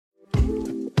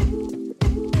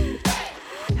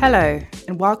Hello,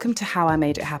 and welcome to How I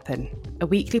Made It Happen, a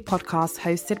weekly podcast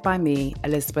hosted by me,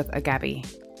 Elizabeth Agabi.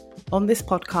 On this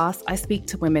podcast, I speak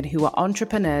to women who are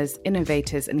entrepreneurs,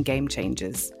 innovators, and game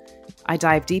changers. I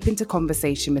dive deep into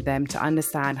conversation with them to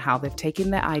understand how they've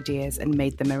taken their ideas and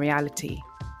made them a reality.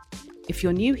 If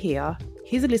you're new here,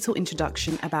 here's a little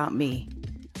introduction about me.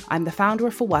 I'm the founder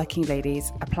of For Working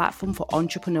Ladies, a platform for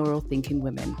entrepreneurial thinking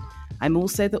women. I'm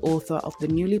also the author of the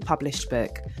newly published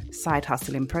book, Side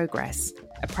Hustle in Progress,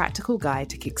 a practical guide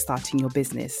to kickstarting your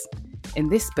business. In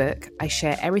this book, I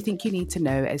share everything you need to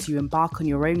know as you embark on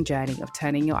your own journey of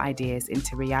turning your ideas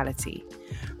into reality.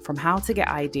 From how to get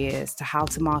ideas to how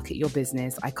to market your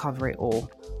business, I cover it all.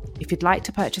 If you'd like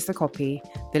to purchase a copy,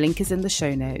 the link is in the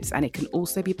show notes and it can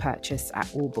also be purchased at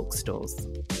all bookstores.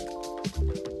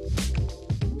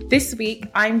 This week,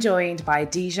 I'm joined by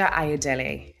Deeja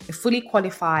Ayodele, a fully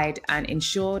qualified and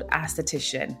insured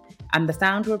aesthetician and the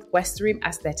founder of West Room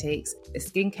Aesthetics, a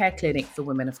skincare clinic for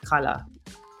women of colour.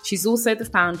 She's also the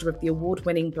founder of the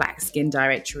award-winning Black Skin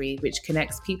Directory, which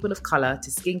connects people of colour to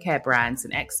skincare brands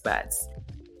and experts.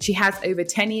 She has over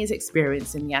 10 years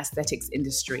experience in the aesthetics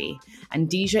industry, and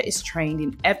Deeja is trained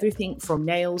in everything from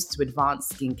nails to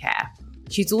advanced skincare.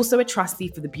 She's also a trustee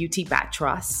for the Beauty Back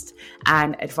Trust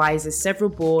and advises several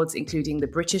boards, including the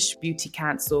British Beauty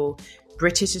Council,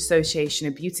 British Association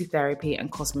of Beauty Therapy and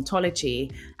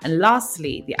Cosmetology, and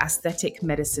lastly, the Aesthetic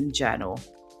Medicine Journal.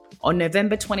 On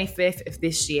November 25th of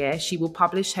this year, she will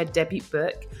publish her debut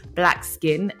book, Black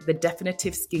Skin, The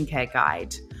Definitive Skincare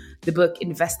Guide. The book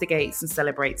investigates and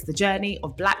celebrates the journey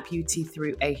of Black beauty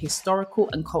through a historical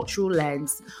and cultural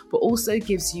lens, but also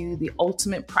gives you the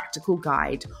ultimate practical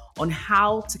guide on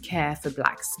how to care for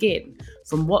Black skin.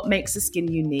 From what makes the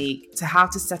skin unique to how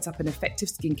to set up an effective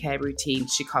skincare routine,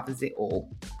 she covers it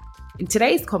all. In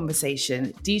today's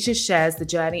conversation, Deeja shares the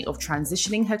journey of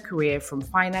transitioning her career from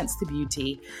finance to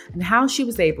beauty and how she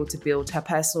was able to build her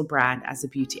personal brand as a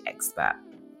beauty expert.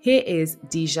 Here is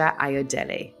Deeja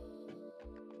Ayodele.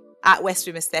 At West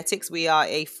Room Aesthetics, we are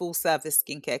a full-service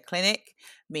skincare clinic,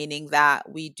 meaning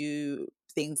that we do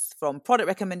things from product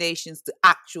recommendations to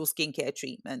actual skincare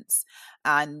treatments.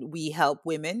 And we help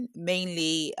women.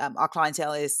 Mainly, our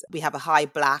clientele we have a high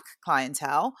Black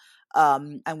clientele,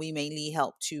 and we mainly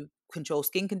help to control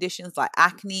skin conditions like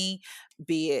acne,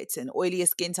 be it an oilier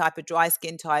skin type, a dry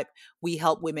skin type. We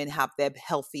help women have their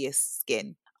healthiest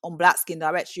skin. On Black Skin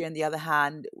Directory, on the other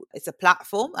hand, it's a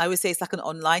platform. I always say it's like an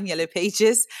online Yellow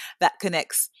Pages that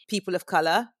connects people of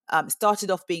color. It started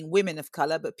off being women of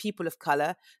color, but people of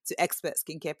color to expert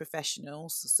skincare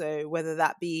professionals. So whether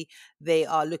that be they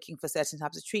are looking for certain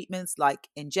types of treatments like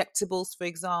injectables, for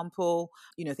example,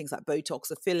 things like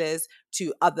Botox or fillers,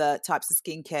 to other types of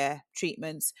skincare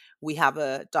treatments, we have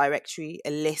a directory, a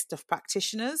list of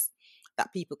practitioners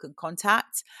that people can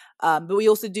contact. But we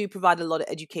also do provide a lot of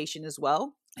education as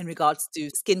well in regards to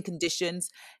skin conditions,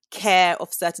 care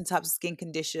of certain types of skin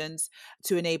conditions,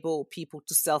 to enable people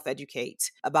to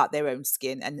self-educate about their own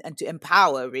skin and to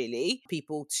empower, really,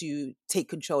 people to take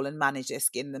control and manage their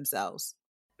skin themselves.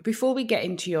 Before we get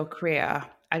into your career,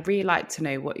 I'd really like to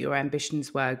know what your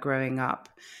ambitions were growing up.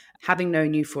 Having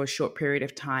known you for a short period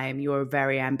of time, you're a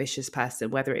very ambitious person,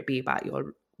 whether it be about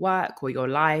your work or your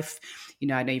life.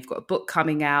 I know you've got a book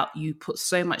coming out. You put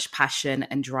so much passion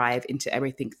and drive into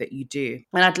everything that you do.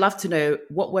 And I'd love to know,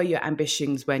 what were your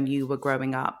ambitions when you were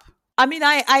growing up? I mean,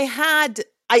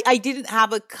 I didn't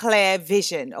have a clear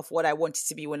vision of what I wanted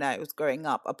to be when I was growing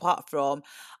up, apart from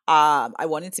I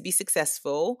wanted to be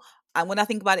successful. And when I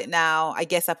think about it now, I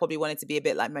guess I probably wanted to be a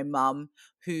bit like my mum,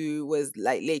 who was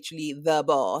like literally the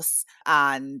boss.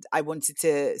 And I wanted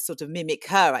to sort of mimic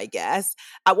her, I guess.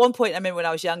 At one point, I remember when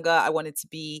I was younger, I wanted to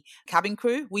be cabin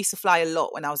crew. We used to fly a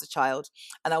lot when I was a child.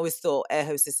 And I always thought air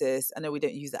hostesses, I know we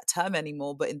don't use that term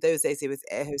anymore, but in those days it was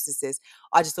air hostesses.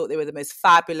 I just thought they were the most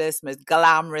fabulous, most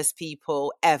glamorous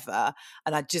people ever.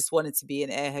 And I just wanted to be an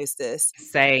air hostess.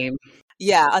 Same.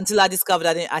 Yeah, until I discovered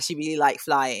I didn't actually really like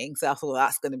flying. So I thought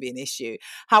that's going to be an issue.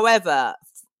 However,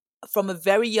 from a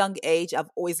very young age,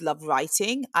 I've always loved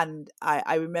writing. And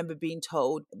I remember being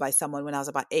told by someone when I was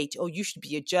about 8, oh, you should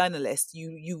be a journalist.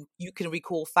 You can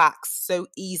recall facts so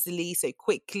easily, so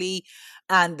quickly.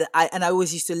 And I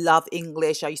always used to love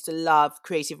English. I used to love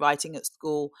creative writing at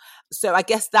school. So I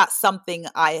guess that's something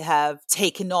I have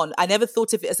taken on. I never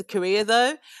thought of it as a career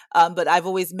though, but I've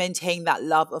always maintained that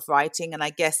love of writing. And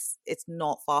I guess it's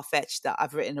not far-fetched that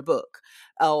I've written a book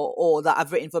or that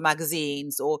I've written for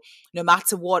magazines, or no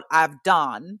matter what I've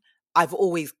done, I've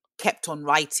always kept on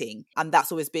writing. And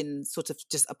that's always been sort of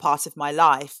just a part of my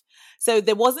life. So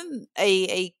there wasn't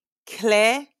a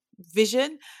clear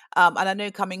vision. And I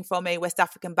know coming from a West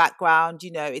African background,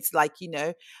 it's like,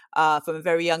 from a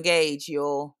very young age,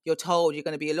 you're told you're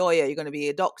going to be a lawyer, you're going to be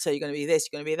a doctor, you're going to be this,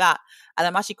 you're going to be that. And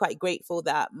I'm actually quite grateful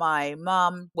that my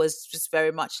mum was just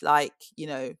very much like,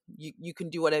 you can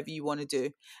do whatever you want to do.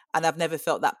 And I've never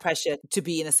felt that pressure to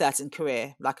be in a certain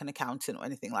career, like an accountant or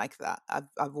anything like that.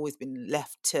 I've always been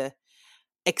left to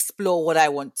explore what I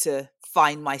want to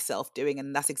find myself doing.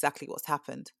 And that's exactly what's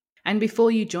happened. And before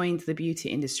you joined the beauty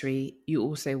industry, you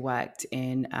also worked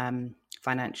in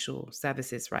financial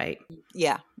services, right?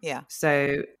 Yeah.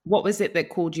 So what was it that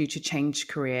called you to change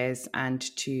careers and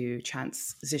to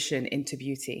transition into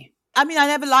beauty? I mean, I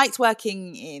never liked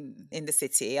working in the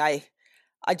city. I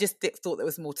just thought there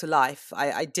was more to life.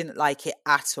 I didn't like it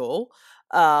at all.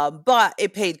 But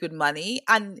it paid good money.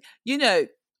 And,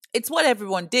 it's what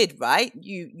everyone did, right?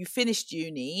 You finished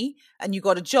uni and you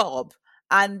got a job.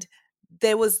 And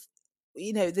there was,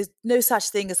 there's no such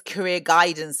thing as career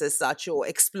guidance as such, or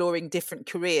exploring different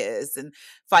careers and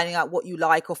finding out what you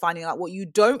like or finding out what you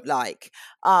don't like.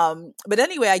 But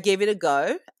anyway, I gave it a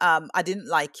go. I didn't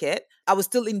like it. I was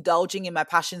still indulging in my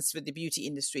passions for the beauty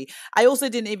industry. I also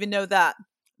didn't even know that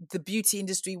the beauty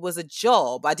industry was a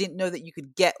job. I didn't know that you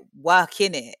could get work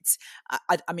in it.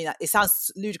 I mean, it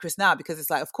sounds ludicrous now because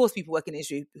it's like, of course people work in the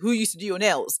industry. Who used to do your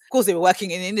nails? Of course they were working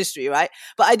in the industry, right?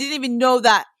 But I didn't even know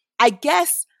that. I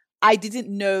guess I didn't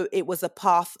know it was a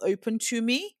path open to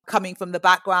me. Coming from the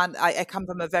background, I come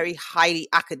from a very highly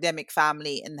academic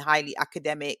family and highly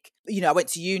academic, I went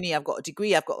to uni, I've got a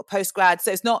degree, I've got a postgrad.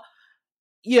 So it's not,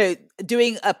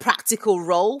 doing a practical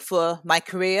role for my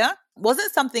career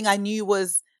wasn't something I knew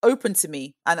was open to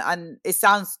me. And it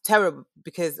sounds terrible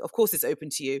because of course it's open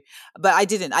to you, but I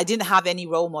didn't have any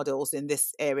role models in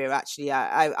this area. Actually,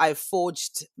 I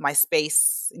forged my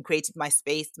space and created my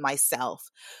space myself.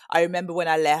 I remember when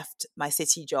I left my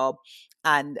city job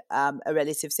and a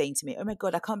relative saying to me, "Oh my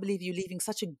God, I can't believe you're leaving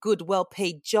such a good,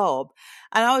 well-paid job."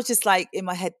 And I was just like, in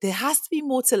my head, there has to be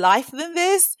more to life than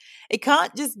this. It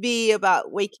can't just be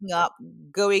about waking up,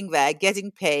 going there, getting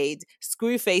paid,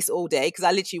 screw face all day, because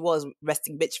I literally was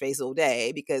resting bitch face all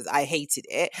day because I hated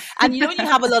it. And when you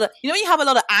have a lot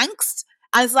of angst,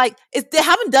 and it's like, they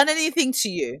haven't done anything to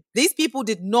you. These people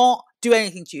did not do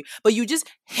anything to you, but you just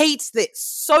hate it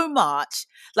so much.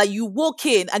 Like you walk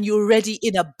in and you're already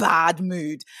in a bad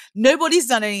mood. Nobody's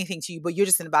done anything to you, but you're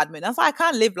just in a bad mood. And I was like, I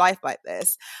can't live life like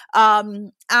this.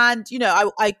 And,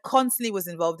 I constantly was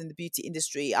involved in the beauty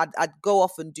industry. I'd go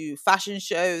off and do fashion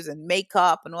shows and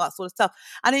makeup and all that sort of stuff.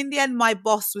 And in the end, my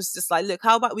boss was just like, look,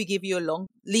 how about we give you a long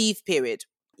leave period?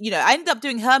 I ended up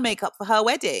doing her makeup for her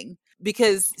wedding,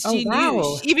 because she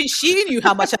knew, even she knew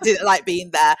how much I didn't like being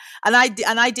there. And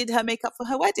I did her makeup for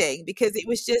her wedding because it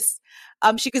was just,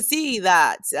 she could see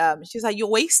that, she was like, you're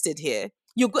wasted here.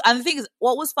 You're good. And the thing is,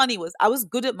 what was funny was I was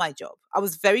good at my job. I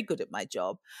was very good at my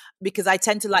job because I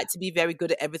tend to like to be very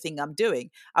good at everything I'm doing.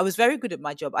 I was very good at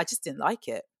my job. I just didn't like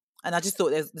it. And I just thought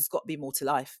there's got to be more to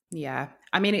life. Yeah.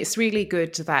 I mean, it's really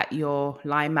good that your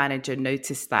line manager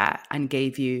noticed that and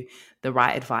gave you the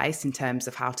right advice in terms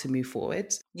of how to move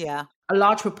forward. Yeah. A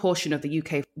large proportion of the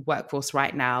UK workforce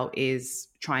right now is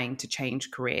trying to change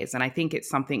careers. And I think it's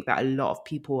something that a lot of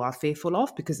people are fearful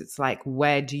of because it's like,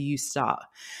 where do you start?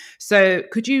 So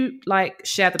could you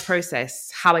share the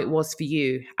process, how it was for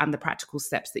you and the practical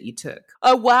steps that you took?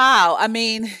 Oh, wow. I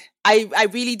mean, I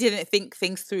really didn't think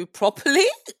things through properly.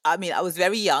 I mean, I was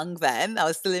very young then. I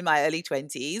was still in my early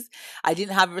 20s. I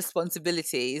didn't have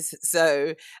responsibilities.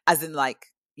 So as in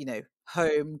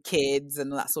home, kids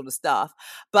and all that sort of stuff.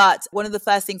 But one of the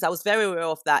first things I was very aware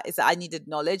of that is that I needed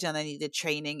knowledge and I needed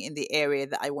training in the area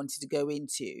that I wanted to go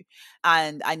into.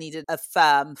 And I needed a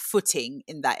firm footing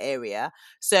in that area.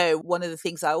 So one of the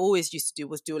things I always used to do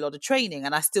was do a lot of training,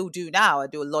 and I still do now. I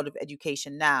do a lot of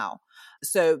education now.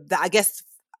 So that, I guess,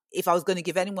 if I was going to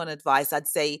give anyone advice, I'd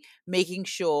say making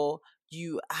sure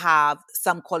you have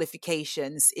some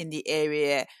qualifications in the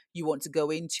area you want to go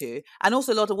into, and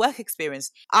also a lot of work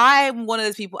experience. I'm one of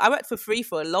those people, I worked for free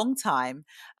for a long time,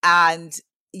 and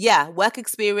work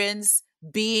experience,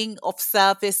 being of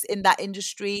service in that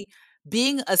industry,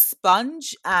 being a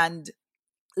sponge and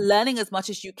learning as much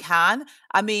as you can.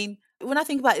 I mean, when I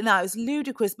think about it now, it's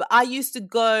ludicrous, but I used to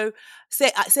go,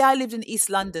 say I lived in East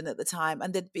London at the time,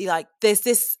 and they'd be like, there's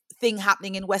this thing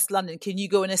happening in West London. Can you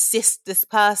go and assist this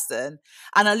person?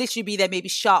 And I'll literally be there maybe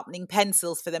sharpening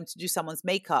pencils for them to do someone's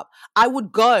makeup. I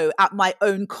would go at my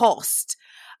own cost.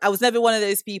 I was never one of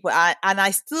those people, and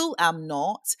I still am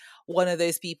not one of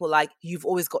those people like, you've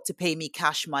always got to pay me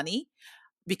cash money.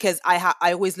 Because I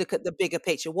always look at the bigger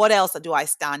picture. What else do I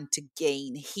stand to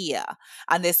gain here?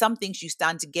 And there's some things you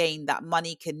stand to gain that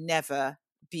money can never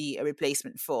be a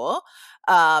replacement for.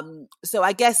 So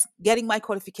I guess getting my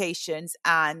qualifications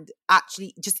and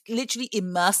actually just literally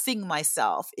immersing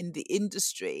myself in the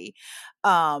industry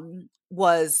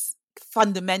was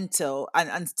fundamental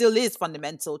and still is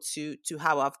fundamental to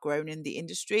how I've grown in the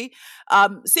industry.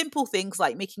 Simple things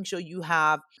like making sure you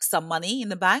have some money in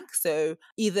the bank. So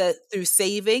either through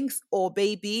savings or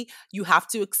maybe you have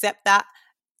to accept that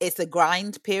it's a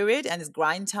grind period and it's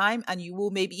grind time, and you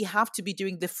will maybe have to be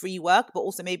doing the free work, but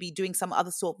also maybe doing some other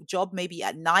sort of job, maybe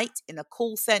at night in a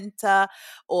call center,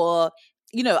 or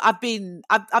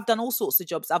I've done all sorts of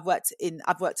jobs. I've worked in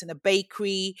a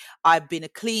bakery, I've been a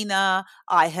cleaner,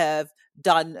 I have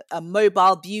done a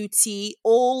mobile beauty,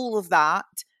 all of that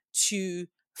to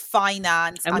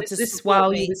finance And and was to this support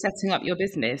while you me. were setting up your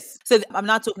business? So I'm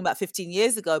now talking about 15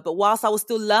 years ago, but whilst I was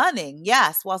still learning,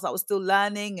 whilst I was still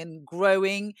learning and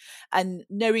growing and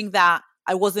knowing that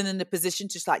I wasn't in a position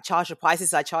to like charge the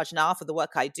prices I charge now for the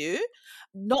work I do,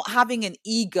 not having an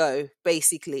ego,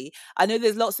 basically. I know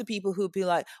there's lots of people who'll be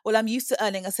like, well, I'm used to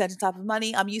earning a certain type of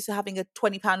money. I'm used to having a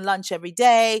 £20 lunch every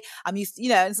day. I'm used to,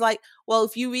 it's like, well,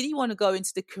 if you really want to go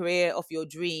into the career of your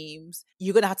dreams,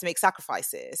 you're going to have to make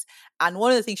sacrifices. And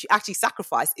one of the things you actually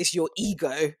sacrifice is your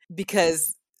ego,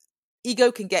 because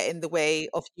ego can get in the way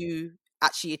of you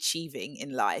actually achieving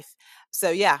in life.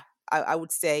 So yeah, I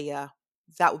would say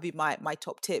that would be my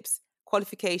top tips: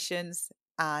 qualifications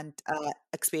and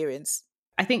experience.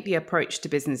 I think the approach to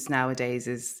business nowadays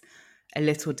is a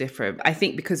little different. I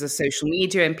think because of social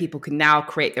media and people can now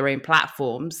create their own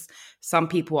platforms, some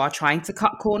people are trying to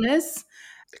cut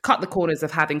the corners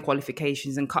of having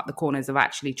qualifications and cut the corners of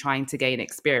actually trying to gain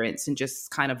experience and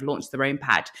just kind of launch their own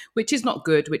pad, which is not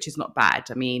good, which is not bad.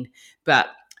 I mean, but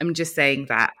I'm just saying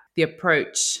that the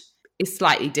approach is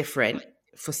slightly different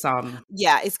for some.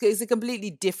 Yeah, it's a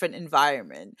completely different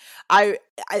environment. I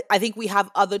think we have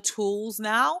other tools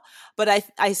now, but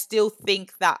I still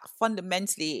think that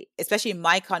fundamentally, especially in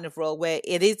my kind of role where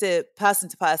it is a person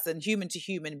to person, human to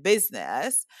human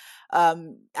business,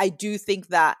 I do think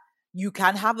that you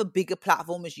can have a bigger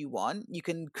platform as you want. You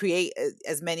can create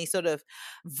as many sort of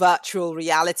virtual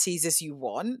realities as you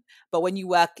want. But when you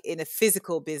work in a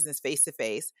physical business face to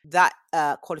face, that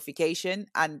qualification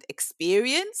and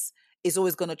experience is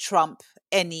always going to trump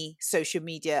any social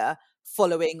media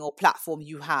following or platform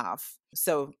you have.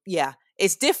 So yeah,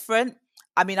 it's different.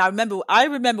 I mean, I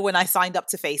remember when I signed up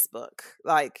to Facebook,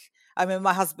 like I remember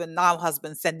my husband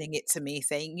sending it to me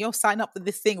saying, "You'll sign up for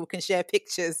this thing, we can share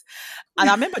pictures."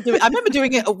 And I remember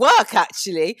doing it at work,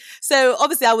 actually. So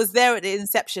obviously I was there at the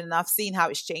inception and I've seen how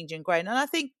it's changed and grown. And I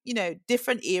think,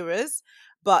 different eras,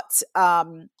 but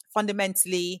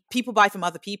fundamentally people buy from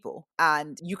other people,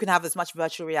 and you can have as much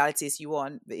virtual reality as you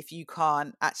want, but if you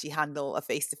can't actually handle a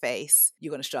face-to-face,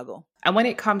 you're going to struggle. And when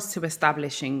it comes to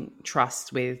establishing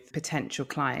trust with potential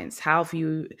clients, how have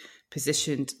you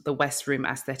positioned the West Room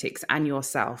Aesthetics and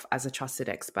yourself as a trusted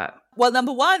expert? Well,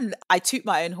 number one, I toot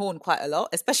my own horn quite a lot,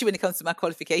 especially when it comes to my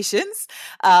qualifications.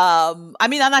 And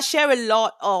I share a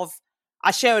lot of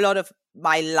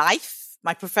my life,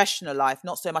 my professional life,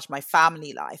 not so much my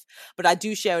family life, but I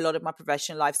do share a lot of my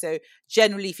professional life. So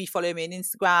generally, if you follow me on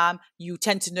Instagram, you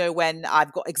tend to know when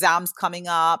I've got exams coming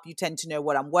up. You tend to know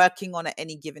what I'm working on at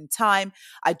any given time.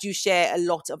 I do share a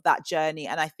lot of that journey,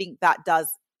 and I think that does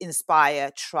inspire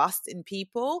trust in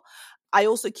people. I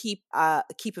also keep a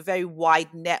very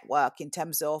wide network in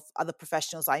terms of other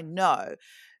professionals I know,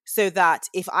 so that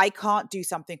if I can't do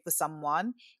something for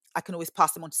someone, I can always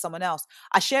pass them on to someone else.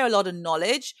 I share a lot of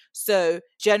knowledge. So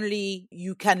generally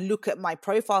you can look at my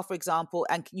profile, for example,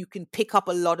 and you can pick up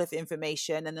a lot of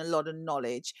information and a lot of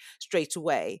knowledge straight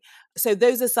away. So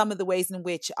those are some of the ways in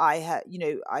which I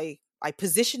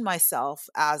position myself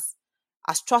as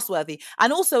trustworthy.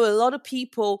 And also a lot of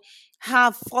people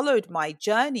have followed my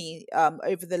journey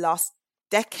over the last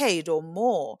decade or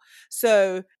more.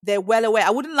 So they're well aware.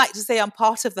 I wouldn't like to say I'm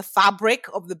part of the fabric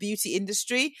of the beauty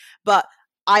industry, but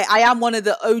I am one of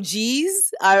the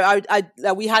OGs. I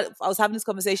was having this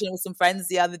conversation with some friends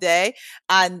the other day,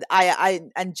 and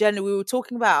and generally we were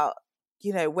talking about,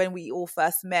 when we all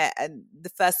first met and the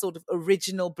first sort of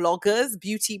original bloggers,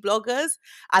 beauty bloggers,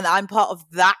 and I'm part of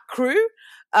that crew,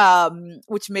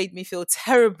 which made me feel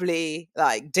terribly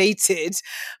like dated.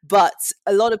 But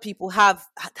a lot of people have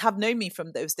known me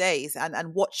from those days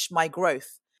and watched my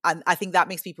growth. And I think that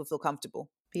makes people feel comfortable.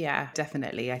 Yeah,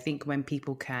 definitely. I think when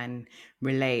people can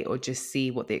relate or just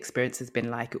see what the experience has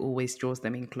been like, it always draws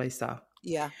them in closer.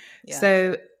 Yeah.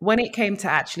 So when it came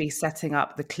to actually setting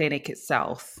up the clinic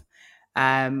itself,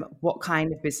 what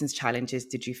kind of business challenges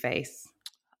did you face?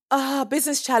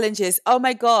 Business challenges. Oh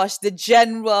my gosh, the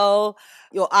general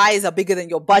your eyes are bigger than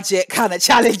your budget kind of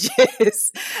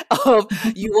challenges of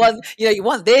you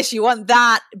want this, you want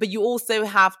that, but you also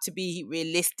have to be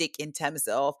realistic in terms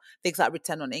of things like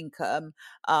return on income.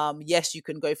 Yes, you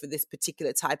can go for this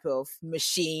particular type of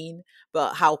machine,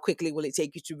 but how quickly will it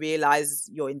take you to realize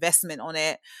your investment on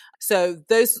it? So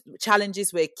those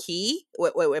challenges were key,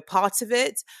 were part of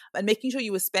it, and making sure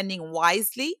you were spending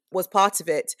wisely was part of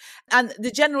it. And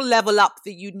the general level up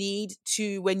that you need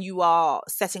to when you are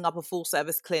setting up a full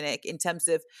service clinic in terms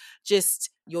of just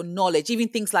your knowledge, even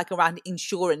things like around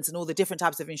insurance and all the different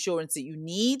types of insurance that you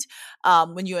need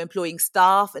when you're employing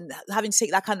staff and having to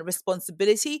take that kind of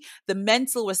responsibility, the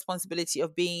mental responsibility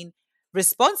of being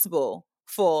responsible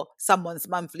for someone's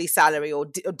monthly salary or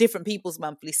different people's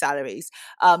monthly salaries.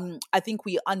 I think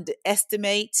we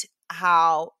underestimate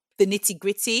how the nitty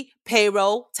gritty,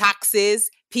 payroll, taxes,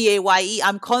 PAYE.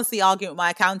 I'm constantly arguing with my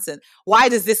accountant. Why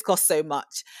does this cost so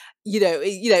much?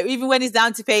 Even when it's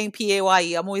down to paying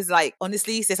PAYE, I'm always like,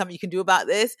 honestly, is there something you can do about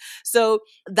this? So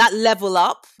that level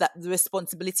up, that the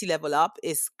responsibility level up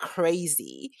is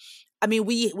crazy. I mean,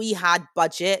 we had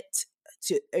budget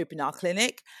to open our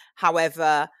clinic.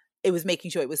 However, it was making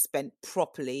sure it was spent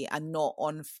properly and not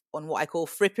on what I call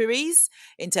fripperies,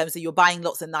 in terms of you're buying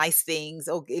lots of nice things.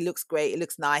 Oh, it looks great. It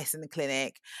looks nice in the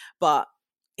clinic, but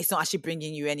it's not actually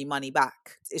bringing you any money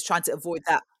back. It's trying to avoid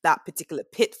that particular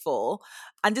pitfall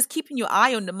and just keeping your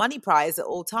eye on the money prize at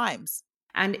all times.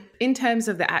 And in terms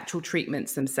of the actual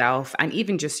treatments themselves and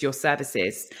even just your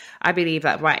services, I believe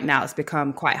that right now it's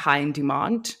become quite high in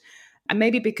demand. And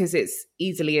maybe because it's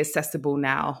easily accessible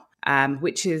now,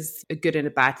 which is a good and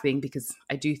a bad thing, because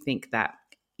I do think that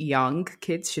young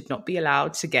kids should not be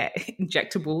allowed to get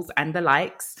injectables and the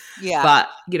likes. Yeah. But,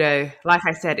 like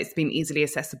I said, it's been easily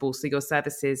accessible. So your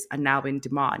services are now in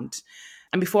demand.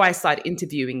 And before I started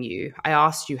interviewing you, I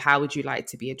asked you, how would you like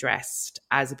to be addressed?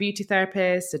 As a beauty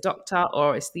therapist, a doctor,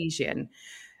 or aesthetician?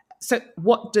 So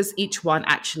what does each one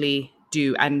actually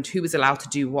do and who is allowed to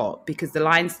do what? Because the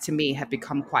lines to me have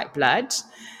become quite blurred.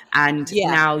 And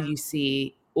now you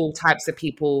see all types of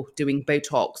people doing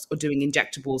Botox or doing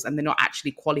injectables and they're not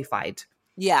actually qualified.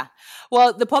 Yeah.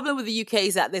 Well, the problem with the UK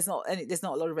is that there's not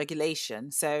a lot of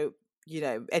regulation. So,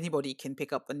 anybody can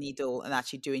pick up a needle and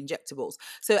actually do injectables.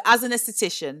 So as an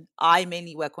esthetician, I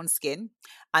mainly work on skin,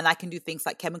 and I can do things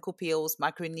like chemical peels,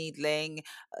 microneedling,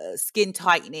 skin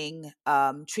tightening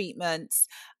treatments.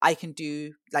 I can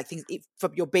do like things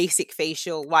from your basic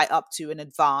facial right up to an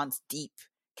advanced deep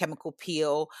chemical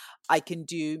peel. I can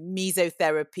do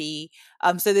mesotherapy.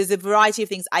 So there's a variety of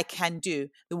things I can do.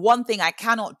 The one thing I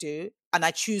cannot do, and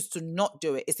I choose to not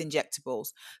do it, is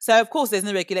injectables. So of course there's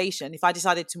no regulation. If I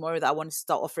decided tomorrow that I wanted to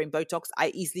start offering Botox,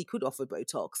 I easily could offer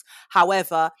Botox.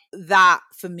 However, that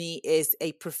for me is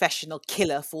a professional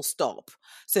killer, full stop.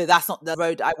 So that's not the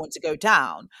road I want to go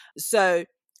down. So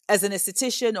as an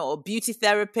esthetician or a beauty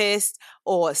therapist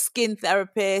or a skin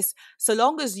therapist, so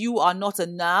long as you are not a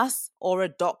nurse or a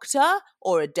doctor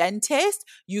or a dentist,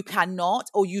 you cannot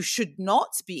or you should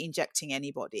not be injecting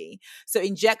anybody. So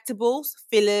injectables,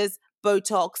 fillers,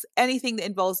 Botox, anything that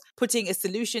involves putting a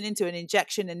solution into an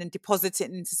injection and then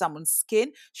depositing it into someone's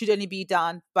skin should only be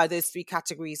done by those three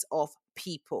categories of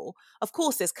people. Of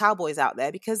course, there's cowboys out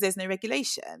there because there's no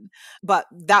regulation, but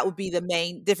that would be the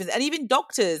main difference. And even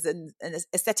doctors and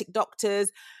aesthetic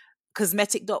doctors,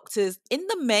 cosmetic doctors, in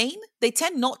the main, they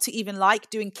tend not to even like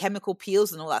doing chemical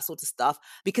peels and all that sort of stuff,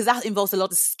 because that involves a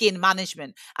lot of skin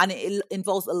management and it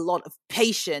involves a lot of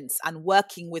patience and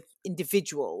working with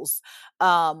individuals.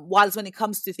 Whilst when it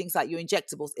comes to things like your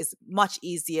injectables, it's much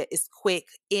easier, it's quick,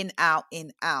 in, out,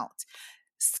 in, out.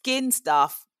 Skin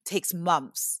stuff takes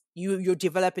months. You're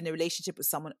developing a relationship with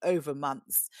someone over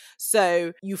months.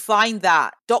 So you find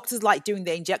that doctors like doing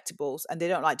their injectables and they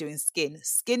don't like doing skin.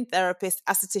 Skin therapists,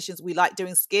 estheticians, we like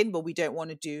doing skin, but we don't want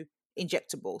to do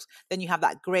injectables. Then you have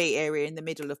that gray area in the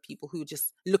middle of people who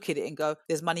just look at it and go,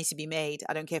 there's money to be made.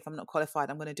 I don't care if I'm not qualified.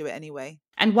 I'm going to do it anyway.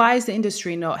 And why is the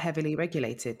industry not heavily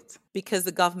regulated? Because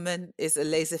the government is a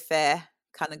laissez-faire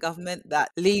kind of government that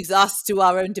leaves us to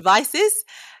our own devices.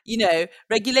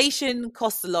 Regulation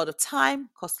costs a lot of time,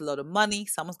 costs a lot of money.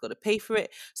 Someone's got to pay for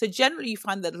it. So generally you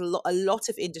find that a lot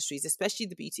of industries, especially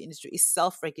the beauty industry, is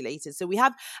self-regulated. So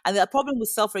and the problem with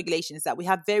self-regulation is that we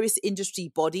have various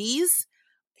industry bodies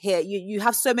here. You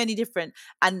have so many different,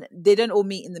 and they don't all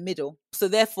meet in the middle. So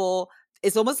therefore,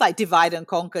 it's almost like divide and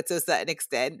conquer to a certain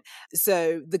extent.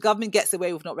 So the government gets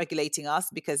away with not regulating us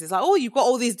because it's like, oh, you've got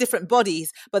all these different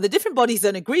bodies, but the different bodies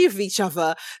don't agree with each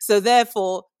other. So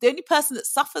therefore, the only person that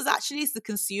suffers actually is the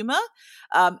consumer.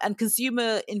 And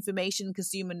consumer information,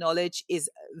 consumer knowledge is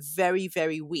very,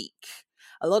 very weak.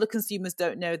 A lot of consumers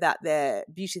don't know that their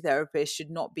beauty therapist should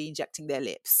not be injecting their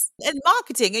lips. And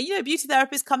marketing, and beauty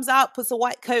therapist comes out, puts a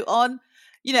white coat on.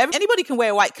 Anybody can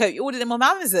wear a white coat. You order them on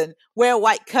Amazon. Wear a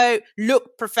white coat,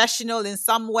 look professional in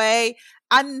some way.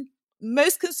 And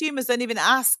most consumers don't even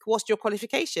ask, what's your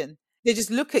qualification? They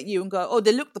just look at you and go, oh,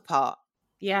 they look the part.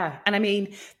 Yeah. And I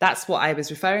mean, that's what I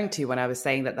was referring to when I was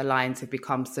saying that the lines have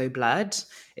become so blurred.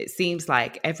 It seems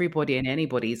like everybody and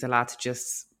anybody is allowed to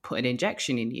just put an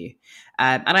injection in you.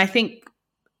 And I think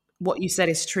what you said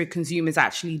is true. Consumers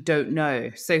actually don't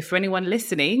know. So for anyone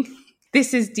listening,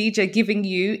 this is Deeja giving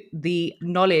you the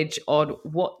knowledge on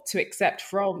what to accept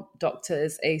from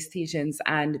doctors, aestheticians,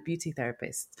 and beauty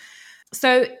therapists.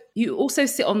 So you also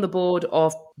sit on the board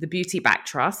of the Beauty Back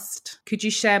Trust. Could you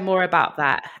share more about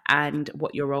that and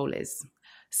what your role is?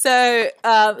 So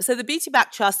the Beauty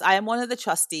Back Trust, I am one of the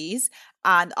trustees,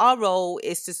 and our role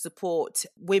is to support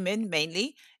women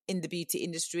mainly in the beauty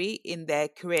industry in their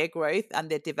career growth and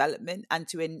their development, and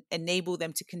to enable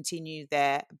them to continue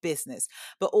their business.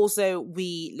 But also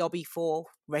we lobby for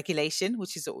regulation,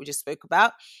 which is what we just spoke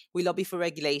about. We lobby for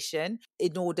regulation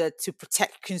in order to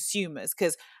protect consumers,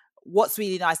 because what's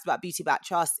really nice about Beauty Back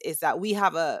Trust is that we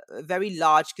have a very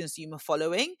large consumer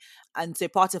following. And so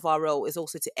part of our role is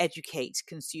also to educate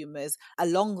consumers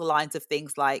along the lines of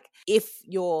things like, if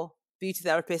your beauty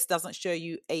therapist doesn't show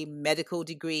you a medical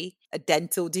degree, a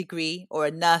dental degree, or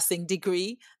a nursing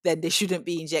degree, then they shouldn't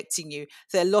be injecting you.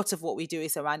 So a lot of what we do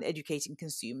is around educating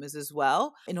consumers as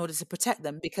well in order to protect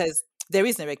them, because there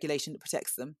is no regulation that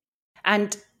protects them.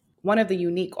 And one of the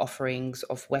unique offerings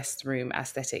of West Room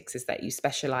Aesthetics is that you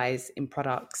specialize in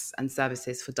products and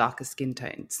services for darker skin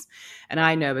tones. And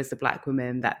I know as a Black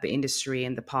woman that the industry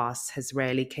in the past has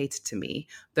rarely catered to me,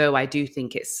 though I do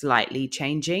think it's slightly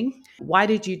changing. Why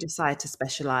did you decide to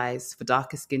specialize for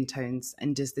darker skin tones?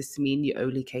 And does this mean you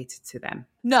only cater to them?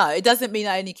 No, it doesn't mean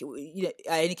I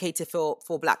only cater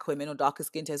for Black women or darker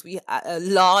skin tones. A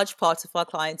large part of our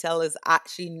clientele is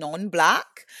actually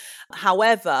non-Black.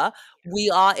 However,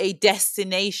 we are a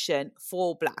destination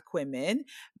for Black women.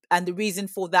 And the reason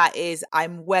for that is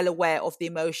I'm well aware of the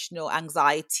emotional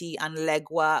anxiety and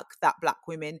legwork that Black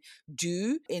women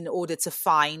do in order to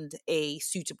find a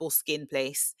suitable skin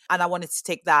place. And I wanted to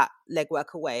take that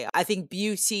legwork away. I think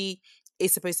beauty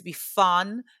is supposed to be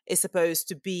fun. It's supposed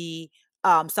to be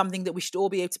something that we should all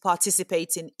be able to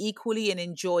participate in equally and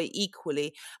enjoy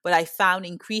equally. But I found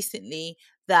increasingly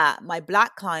that my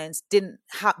Black clients didn't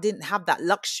have that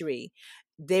luxury.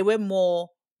 They were more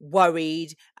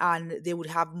worried, and they would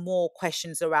have more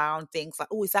questions around things like,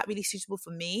 oh, is that really suitable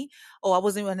for me? Oh, I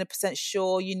wasn't 100%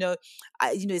 sure,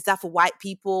 is that for white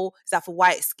people? Is that for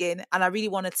white skin? And I really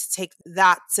wanted to take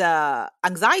that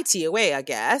anxiety away, I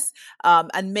guess,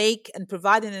 and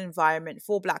provide an environment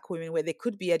for Black women where they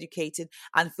could be educated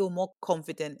and feel more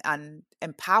confident and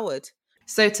empowered.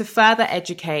 So to further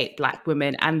educate Black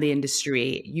women and the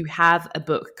industry, you have a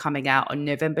book coming out on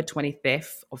November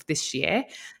 25th of this year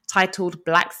titled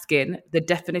Black Skin, The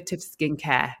Definitive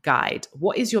Skincare Guide.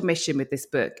 What is your mission with this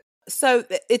book? So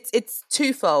it's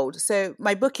twofold. So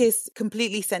my book is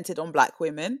completely centered on Black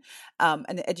women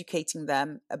and educating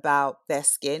them about their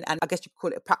skin. And I guess you could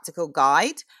call it a practical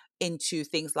guide into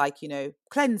things like,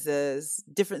 cleansers,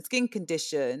 different skin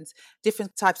conditions,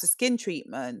 different types of skin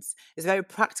treatments. It's a very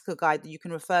practical guide that you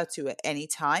can refer to at any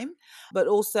time. But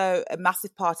also a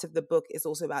massive part of the book is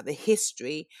also about the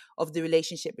history of the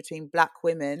relationship between Black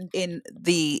women in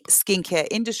the skincare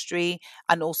industry,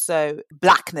 and also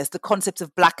Blackness, the concept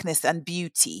of Blackness and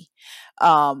beauty.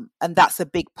 And that's a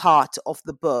big part of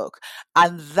the book.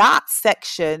 And that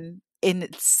section in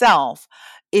itself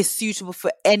is suitable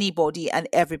for anybody and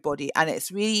everybody. And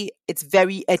it's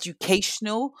very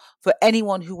educational for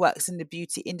anyone who works in the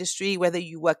beauty industry, whether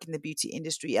you work in the beauty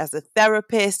industry as a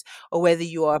therapist, or whether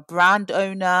you are a brand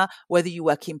owner, whether you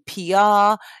work in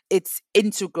PR. It's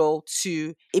integral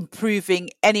to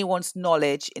improving anyone's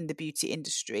knowledge in the beauty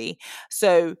industry.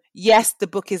 So yes, the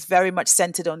book is very much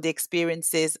centered on the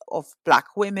experiences of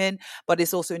Black women, but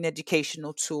it's also an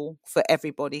educational tool for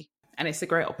everybody. And it's a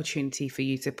great opportunity for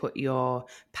you to put your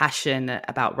passion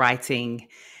about writing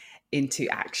into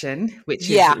action, which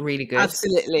is really good.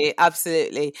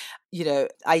 Absolutely.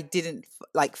 I didn't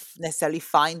necessarily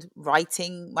find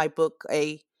writing my book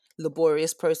a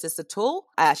laborious process at all.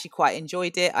 I actually quite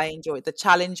enjoyed it. I enjoyed the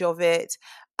challenge of it,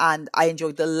 and I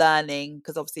enjoyed the learning,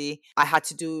 because obviously I had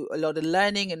to do a lot of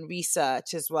learning and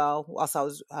research as well whilst I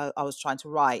was trying to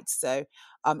write. So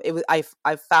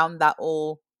I found that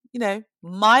all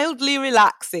mildly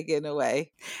relaxing in a way.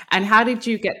 And how did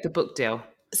you get the book deal?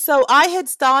 So I had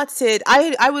started,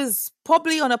 I was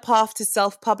probably on a path to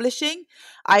self-publishing.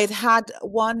 I had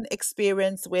one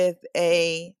experience with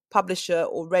a publisher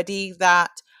already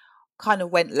that kind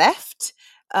of went left.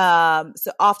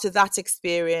 So after that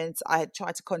experience, I had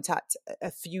tried to contact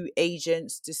a few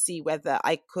agents to see whether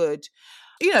I could,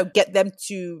 get them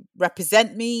to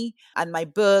represent me and my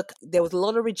book. There was a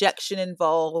lot of rejection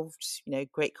involved,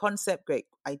 great concept, great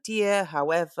idea.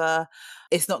 However,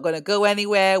 it's not going to go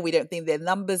anywhere. We don't think their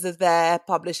numbers are there.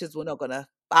 Publishers were not going to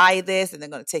buy this and they're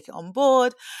going to take it on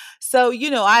board. So,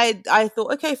 I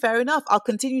thought, okay, fair enough. I'll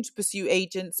continue to pursue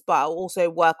agents, but I'll also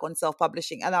work on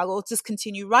self-publishing and I'll just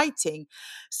continue writing.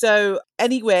 So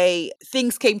anyway,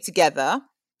 things came together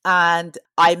and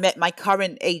I met my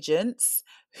current agents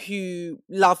who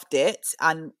loved it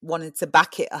and wanted to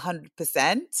back it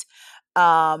 100%.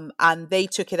 And they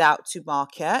took it out to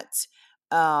market,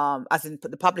 as in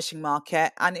the publishing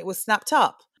market, and it was snapped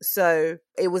up. So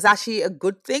it was actually a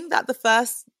good thing that the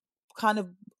first kind of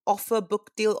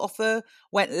book deal offer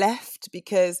went left,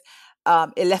 because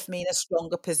it left me in a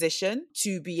stronger position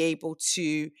to be able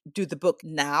to do the book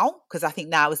now, because I think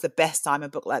now is the best time a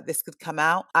book like this could come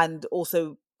out, and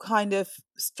also kind of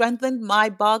strengthened my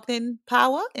bargaining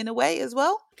power in a way as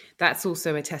well. That's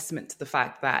also a testament to the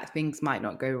fact that things might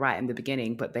not go right in the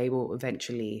beginning, but they will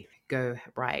eventually go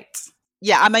right.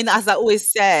 Yeah, I mean, as I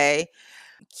always say,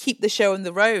 keep the show on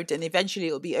the road and eventually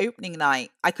it'll be opening night.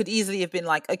 I could easily have been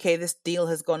like, okay, this deal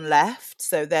has gone left,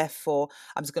 so therefore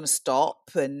I'm just going to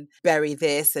stop and bury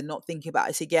this and not think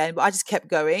about it again. But I just kept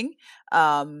going.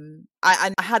 I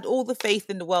had all the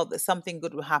faith in the world that something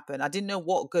good would happen. I didn't know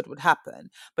what good would happen,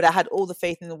 but I had all the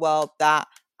faith in the world that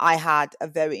I had a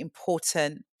very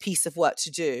important piece of work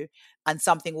to do and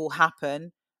something will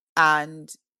happen. And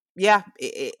yeah,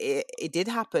 it did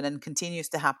happen and continues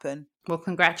to happen. Well,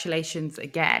 congratulations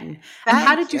again. Thank and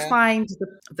how did you you. find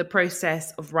the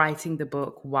process of writing the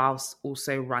book whilst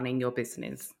also running your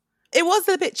business? It was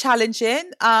a bit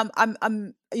challenging.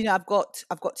 I've got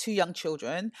 2 young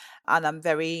children, and I'm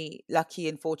very lucky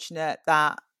and fortunate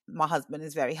that my husband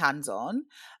is very hands-on,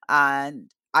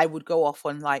 and I would go off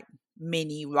on like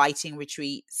mini writing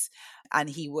retreats and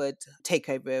he would take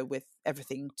over with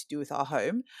everything to do with our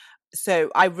home.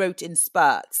 So I wrote in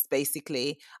spurts.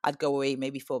 Basically, I'd go away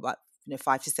maybe for about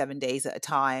 5 to 7 days at a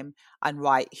time and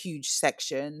write huge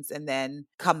sections, and then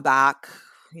come back,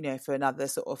 for another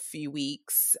sort of few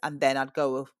weeks, and then I'd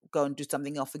go and do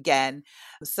something else again.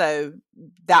 So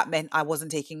that meant I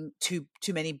wasn't taking too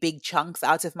many big chunks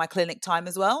out of my clinic time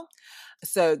as well.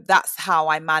 So that's how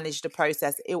I managed the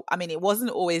process. It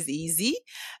wasn't always easy.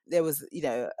 There was,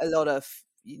 a lot of,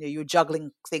 you're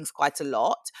juggling things quite a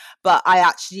lot. But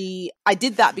I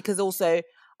did that because also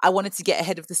I wanted to get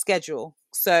ahead of the schedule.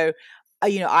 So,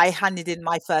 I handed in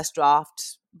my first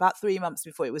draft about 3 months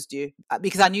before it was due,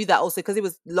 because I knew that also because it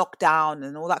was lockdown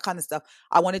and all that kind of stuff,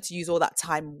 I wanted to use all that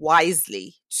time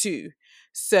wisely too.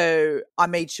 So I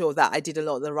made sure that I did a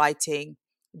lot of the writing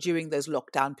during those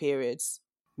lockdown periods.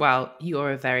 Well,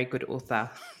 you're a very good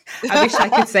author. I wish I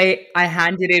could say I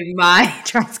handed in my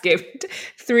transcript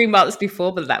 3 months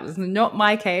before, but that was not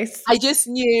my case. I just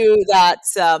knew that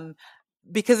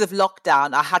because of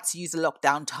lockdown, I had to use the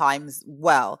lockdown times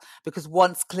well, because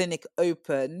once clinic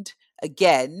opened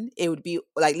again, it would be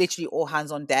like literally all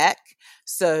hands on deck.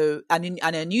 So, and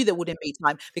I knew there wouldn't be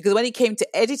time, because when it came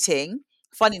to editing,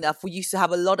 funny enough, we used to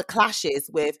have a lot of clashes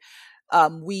with,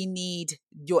 we need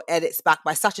your edits back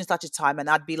by such and such a time. And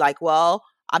I'd be like, well,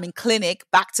 I'm in clinic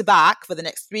back to back for the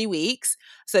next 3 weeks.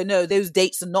 So no, those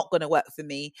dates are not going to work for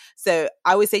me. So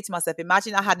I always say to myself,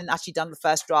 imagine I hadn't actually done the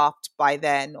first draft by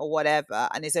then or whatever,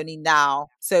 and it's only now.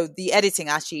 So the editing,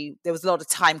 actually, there was a lot of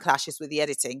time clashes with the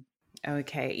editing.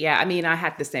 Okay. Yeah. I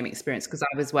had the same experience because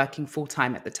I was working full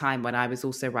time at the time when I was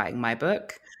also writing my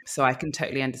book. So I can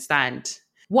totally understand.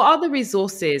 What are the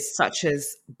resources such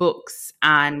as books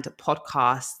and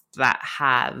podcasts that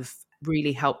have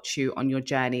really helped you on your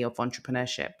journey of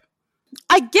entrepreneurship?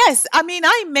 I guess. I'm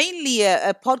mainly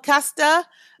a podcaster.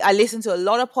 I listen to a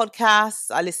lot of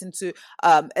podcasts. I listen to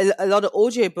a lot of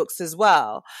audiobooks as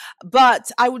well.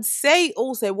 But I would say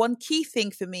also one key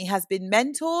thing for me has been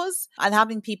mentors and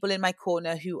having people in my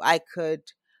corner who I could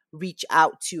reach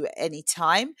out to at any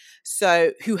time.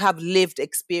 So who have lived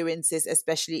experiences,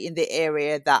 especially in the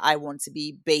area that I want to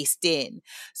be based in.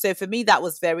 So for me, that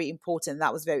was very important.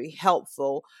 That was very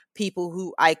helpful, people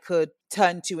who I could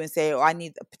turn to and say, oh, I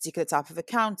need a particular type of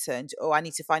accountant, or I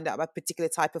need to find out about a particular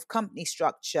type of company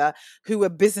structure, who were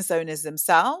business owners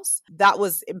themselves. That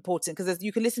was important, because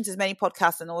you can listen to as many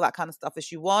podcasts and all that kind of stuff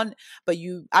as you want, but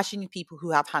you actually need people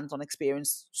who have hands-on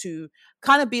experience to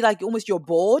kind of be like almost your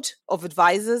board of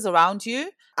advisors around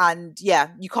you. And yeah,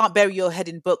 you can't bury your head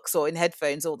in books or in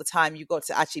headphones all the time. You've got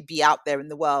to actually be out there in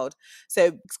the world.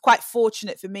 So it's quite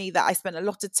fortunate for me that I spent a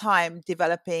lot of time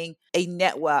developing a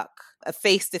network, a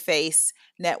face-to-face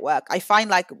network. I find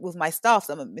like with my staff,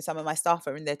 some of my staff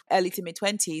are in their early to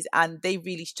mid-20s, and they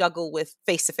really struggle with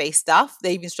face-to-face stuff.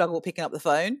 They even struggle with picking up the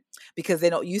phone because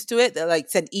they're not used to it. They're like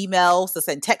send emails, they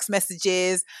send text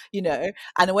messages, you know.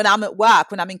 And when I'm at work,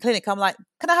 when I'm in clinic, I'm like,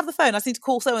 can I have the phone? I need to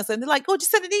call so-and-so. And they're like, oh,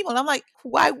 just send an email. And I'm like,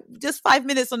 why? Just 5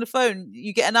 minutes on the phone,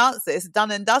 you get an answer. It's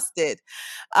done and dusted.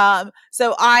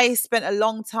 So I spent a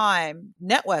long time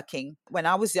networking when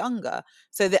I was younger,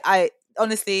 so that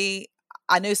honestly,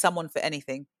 I know someone for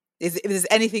anything. If there's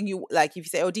anything you like, if you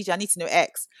say, oh, DJ, I need to know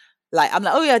X, like, I'm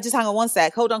like, oh yeah, just hang on one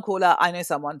sec. Hold on, caller. I know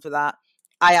someone for that.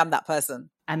 I am that person.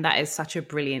 And that is such a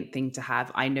brilliant thing to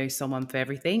have. I know someone for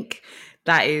everything.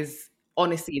 That is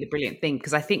honestly the brilliant thing,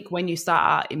 because I think when you start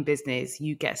out in business,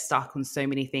 you get stuck on so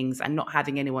many things, and not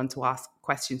having anyone to ask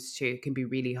questions to can be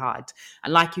really hard.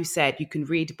 And like you said, you can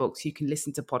read books, you can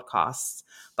listen to podcasts,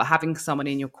 but having someone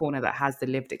in your corner that has the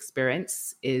lived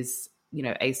experience is, you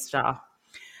know, a star.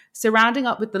 So rounding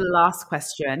up with the last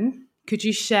question, could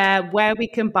you share where we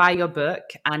can buy your book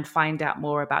and find out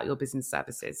more about your business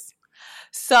services?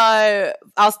 So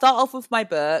I'll start off with my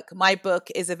book. My book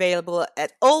is available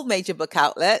at all major book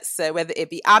outlets. So whether it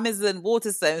be Amazon,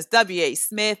 Waterstones, WH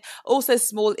Smith, also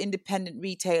small independent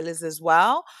retailers as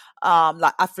well,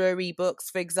 like Afro Books,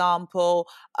 for example.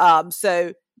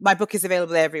 So my book is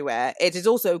available everywhere. It is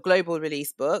also a global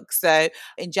release book. So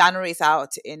in January, it's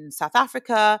out in South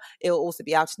Africa. It will also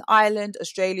be out in Ireland,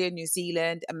 Australia, New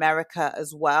Zealand, America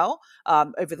as well.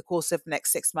 Over the course of the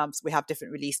next 6 months, we have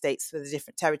different release dates for the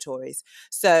different territories.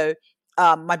 So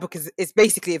my book is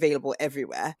basically available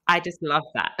everywhere. I just love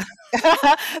that.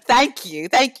 Thank you.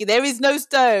 There is no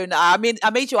stone. I mean,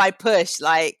 I made sure I push,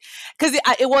 like, because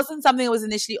it wasn't something that was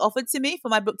initially offered to me for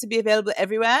my book to be available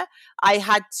everywhere. I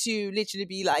had to literally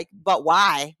be like, but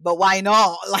why? But why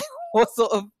not? Like, what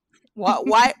sort of,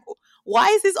 why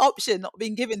is this option not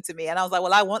being given to me? And I was like,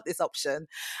 well, I want this option.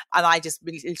 And I just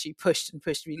really literally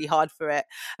pushed really hard for it.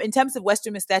 In terms of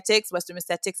Westroom Aesthetics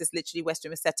is literally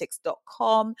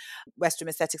westroomaesthetics.com. Westroom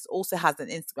Aesthetics also has an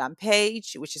Instagram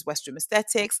page, which is Westroom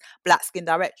Aesthetics. Black Skin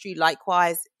Directory,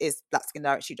 likewise, is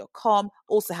blackskindirectory.com.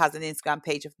 Also has an Instagram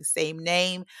page of the same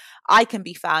name. I can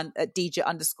be found at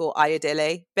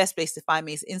DJ_Ayodele. Best place to find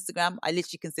me is Instagram. I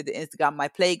literally consider Instagram my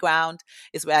playground.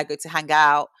 It's where I go to hang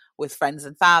out with friends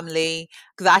and family,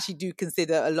 because I actually do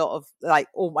consider a lot of like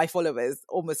all my followers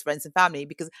almost friends and family,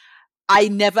 because I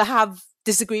never have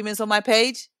disagreements on my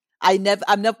page. I'm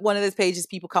not one of those pages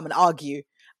people come and argue.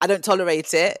 I don't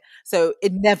tolerate it. So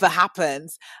it never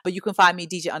happens. But you can find me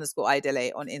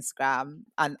DJ_Ayodele on Instagram.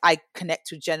 And I connect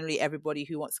with generally everybody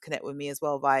who wants to connect with me as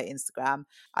well via Instagram.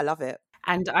 I love it.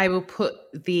 And I will put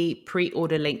the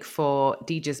pre-order link for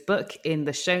Deeja's book in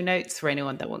the show notes for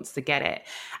anyone that wants to get it.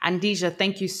 And Deeja,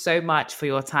 thank you so much for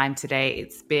your time today.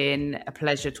 It's been a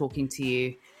pleasure talking to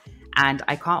you. And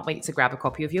I can't wait to grab a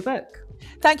copy of your book.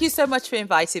 Thank you so much for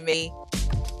inviting me.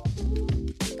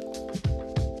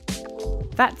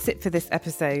 That's it for this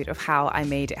episode of How I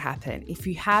Made It Happen. If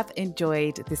you have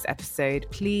enjoyed this episode,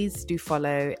 please do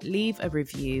follow, leave a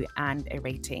review and a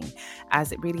rating,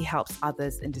 as it really helps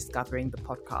others in discovering the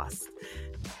podcast.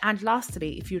 And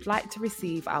lastly, if you'd like to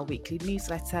receive our weekly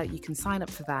newsletter, you can sign up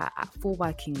for that at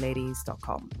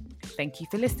forworkingladies.com. Thank you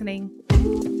for listening.